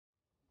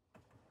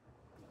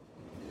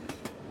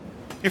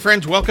Hey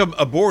friends, welcome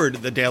aboard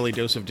the Daily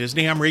Dose of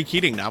Disney. I'm Ray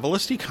Keating,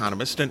 novelist,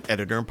 economist, and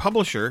editor and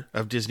publisher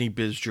of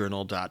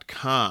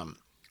DisneyBizJournal.com.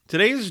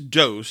 Today's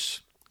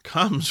dose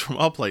comes from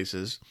all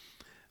places,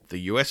 the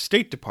U.S.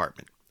 State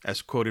Department,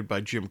 as quoted by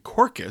Jim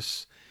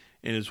Korkis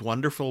in his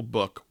wonderful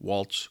book,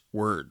 Walt's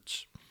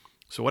Words.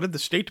 So what did the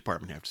State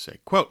Department have to say?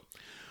 Quote,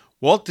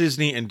 Walt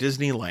Disney and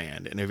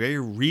Disneyland, in a very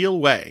real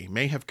way,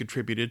 may have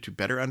contributed to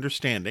better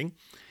understanding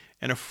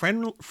and a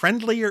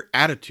friendlier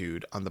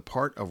attitude on the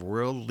part of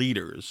world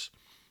leaders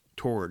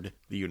toward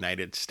the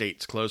United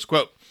States, close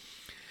quote.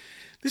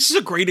 This is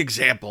a great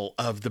example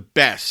of the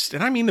best,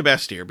 and I mean the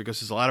best here because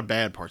there's a lot of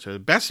bad parts, the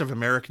best of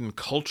American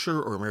culture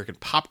or American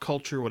pop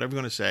culture, whatever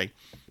you want to say,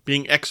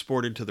 being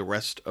exported to the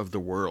rest of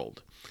the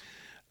world.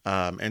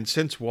 And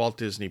since Walt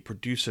Disney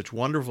produced such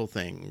wonderful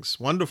things,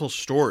 wonderful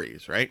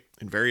stories, right,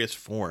 in various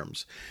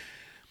forms,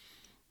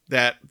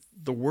 that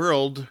the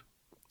world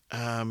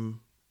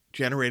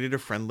generated a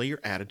friendlier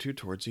attitude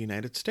towards the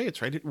United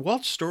States, right?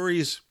 Walt's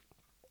stories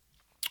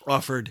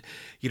offered,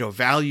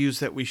 values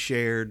that we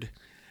shared,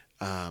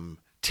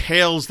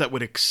 tales that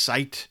would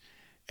excite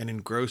and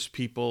engross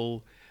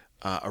people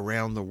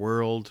around the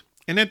world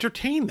and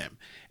entertain them.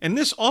 And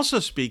this also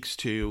speaks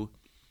to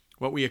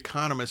what we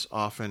economists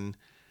often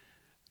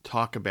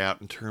talk about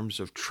in terms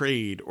of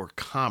trade or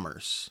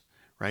commerce,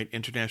 right?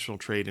 International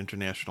trade,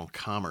 international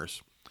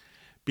commerce,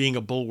 being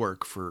a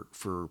bulwark for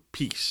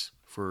peace,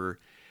 for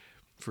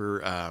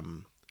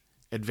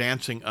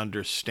advancing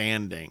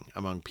understanding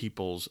among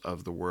peoples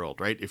of the world,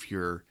 right? If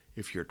you're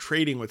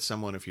trading with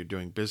someone, if you're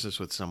doing business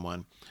with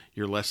someone,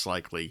 you're less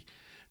likely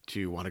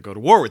to want to go to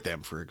war with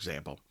them, for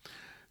example.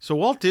 So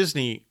Walt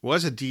Disney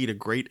was indeed a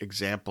great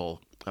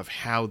example of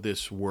how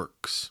this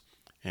works.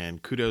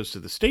 And kudos to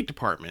the State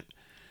Department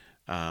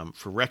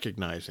for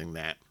recognizing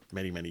that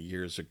many, many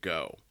years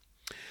ago.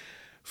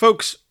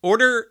 Folks,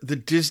 order the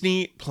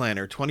Disney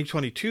Planner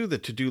 2022, the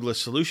to-do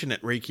list solution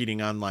at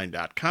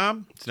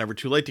RayKeatingOnline.com. It's never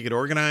too late to get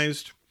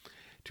organized,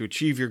 to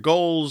achieve your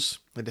goals,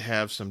 and to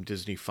have some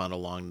Disney fun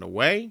along the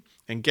way.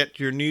 And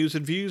get your news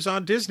and views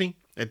on Disney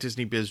at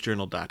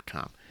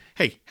DisneyBizJournal.com.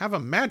 Hey, have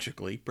a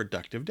magically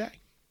productive day.